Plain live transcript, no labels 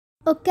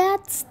A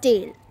cat's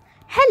tale.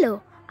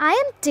 Hello, I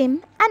am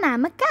Tim and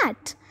I'm a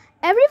cat.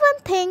 Everyone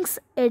thinks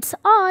it's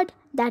odd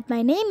that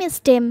my name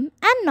is Tim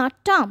and not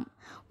Tom.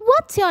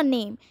 What's your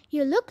name?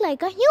 You look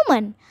like a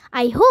human.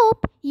 I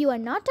hope you are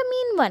not a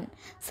mean one.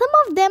 Some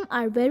of them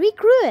are very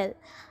cruel.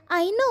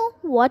 I know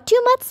what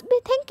you must be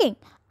thinking.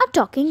 A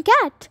talking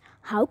cat.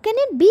 How can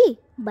it be?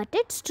 But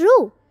it's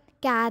true.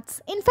 Cats,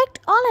 in fact,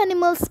 all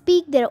animals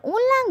speak their own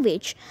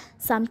language.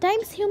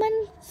 Sometimes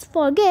humans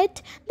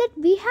forget that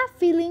we have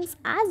feelings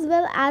as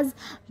well as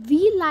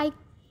we like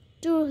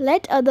to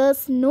let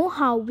others know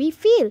how we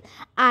feel.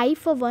 I,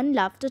 for one,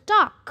 love to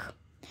talk.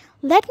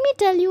 Let me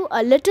tell you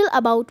a little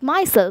about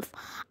myself.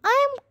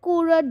 I am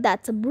Korat,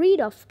 that's a breed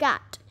of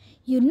cat.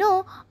 You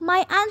know,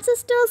 my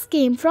ancestors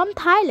came from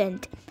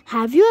Thailand.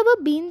 Have you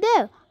ever been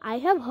there? I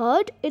have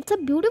heard it's a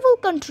beautiful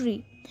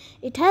country.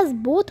 It has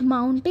both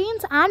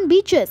mountains and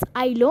beaches.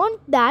 I learned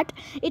that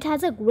it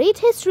has a great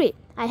history.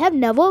 I have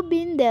never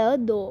been there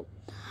though.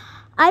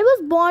 I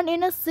was born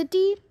in a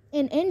city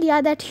in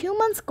India that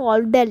humans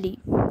call Delhi.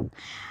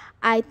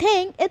 I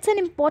think it's an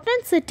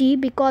important city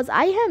because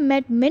I have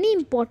met many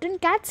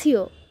important cats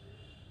here.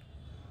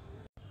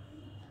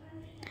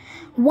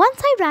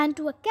 Once I ran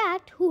to a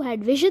cat who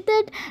had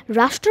visited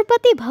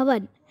Rashtrapati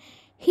Bhavan.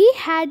 He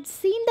had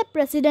seen the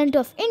President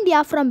of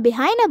India from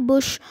behind a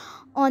bush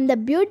on the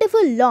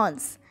beautiful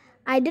lawns.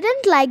 I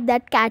didn't like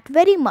that cat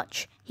very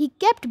much. He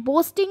kept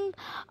boasting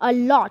a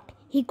lot.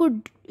 He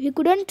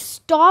couldn't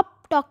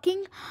stop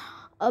talking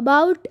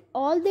about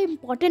all the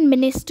important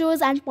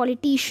ministers and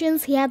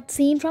politicians he had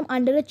seen from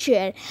under a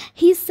chair.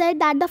 He said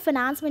that the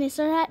finance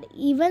minister had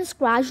even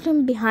scratched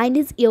him behind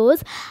his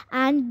ears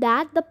and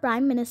that the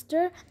prime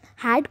minister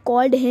had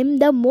called him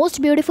the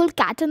most beautiful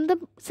cat in the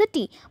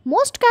city.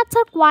 Most cats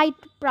are quite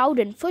proud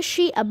and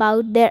fushy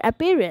about their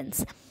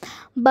appearance,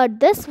 but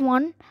this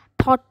one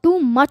thought too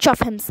much of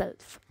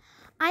himself.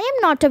 I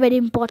am not a very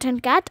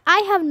important cat.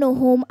 I have no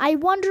home. I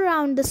wander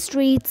around the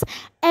streets.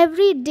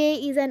 Every day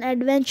is an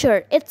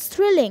adventure. It's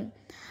thrilling.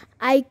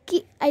 I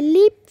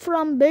leap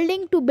from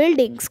building to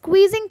building,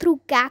 squeezing through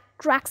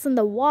cracks in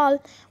the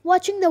wall,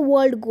 watching the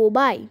world go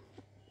by.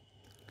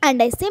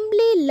 And I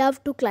simply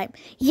love to climb.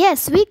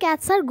 Yes, we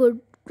cats are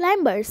good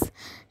climbers.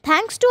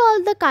 Thanks to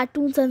all the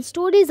cartoons and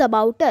stories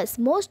about us,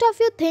 most of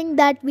you think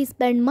that we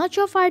spend much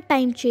of our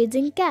time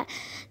chasing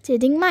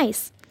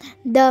mice.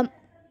 The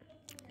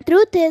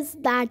truth is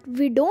that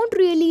we don't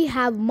really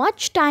have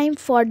much time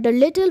for the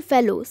little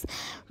fellows.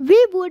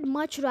 We would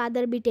much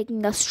rather be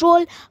taking a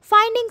stroll,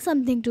 finding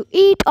something to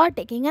eat, or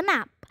taking a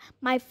nap.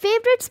 My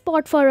favorite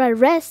spot for a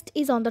rest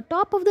is on the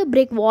top of the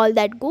brick wall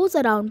that goes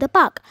around the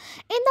park.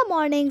 In the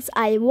mornings,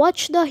 I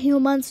watch the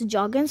humans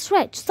jog and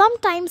stretch.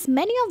 Sometimes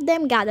many of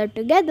them gather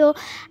together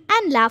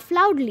and laugh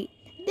loudly.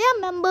 They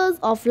are members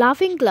of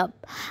Laughing Club.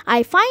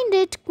 I find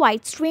it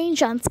quite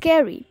strange and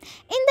scary.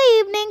 In the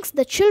evenings,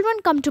 the children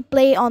come to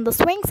play on the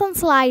swings and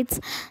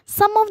slides.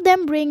 Some of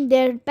them bring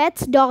their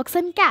pets, dogs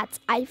and cats.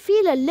 I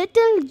feel a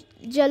little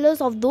jealous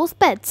of those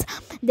pets.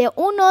 Their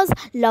owners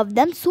love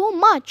them so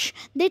much.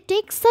 They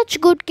take such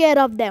good care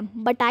of them.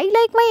 But I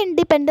like my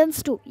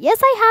independence too.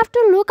 Yes, I have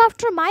to look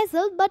after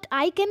myself, but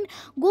I can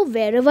go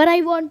wherever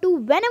I want to,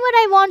 whenever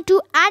I want to,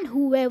 and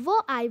whoever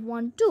I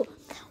want to.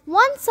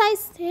 Once I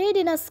stayed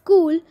in a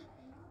school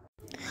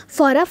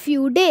for a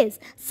few days.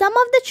 Some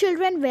of the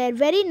children were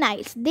very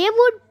nice. They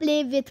would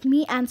play with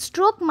me and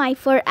stroke my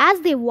fur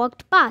as they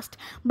walked past.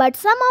 But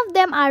some of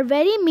them are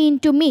very mean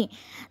to me.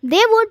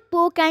 They would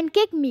poke and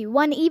kick me.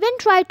 One even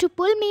tried to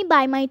pull me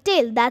by my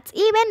tail. That's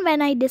even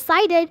when I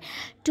decided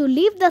to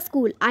leave the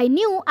school. I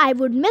knew I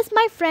would miss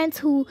my friends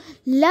who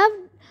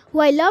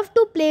I loved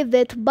to play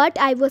with, but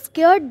I was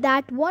scared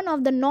that one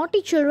of the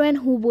naughty children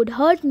who would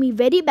hurt me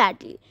very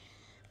badly.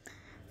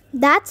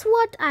 That's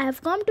what I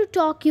have come to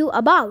talk you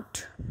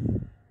about.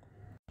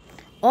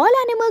 All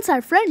animals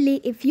are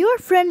friendly if you are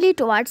friendly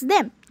towards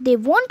them. They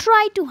won't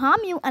try to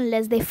harm you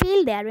unless they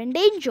feel they are in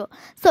danger.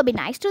 So be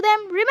nice to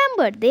them.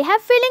 Remember, they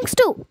have feelings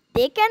too.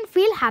 They can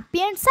feel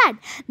happy and sad.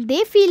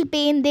 They feel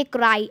pain, they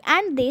cry,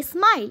 and they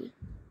smile.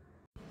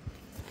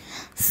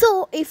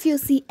 So, if you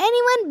see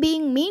anyone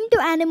being mean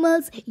to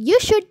animals, you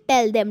should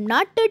tell them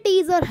not to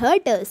tease or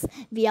hurt us.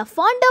 We are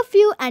fond of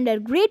you and are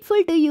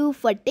grateful to you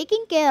for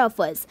taking care of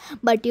us.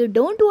 But you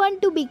don't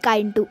want to be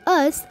kind to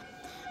us.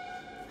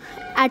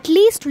 At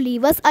least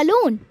leave us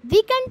alone.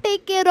 We can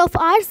take care of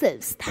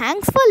ourselves.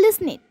 Thanks for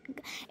listening.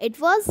 It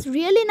was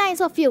really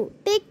nice of you.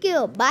 Take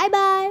care. Bye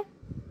bye.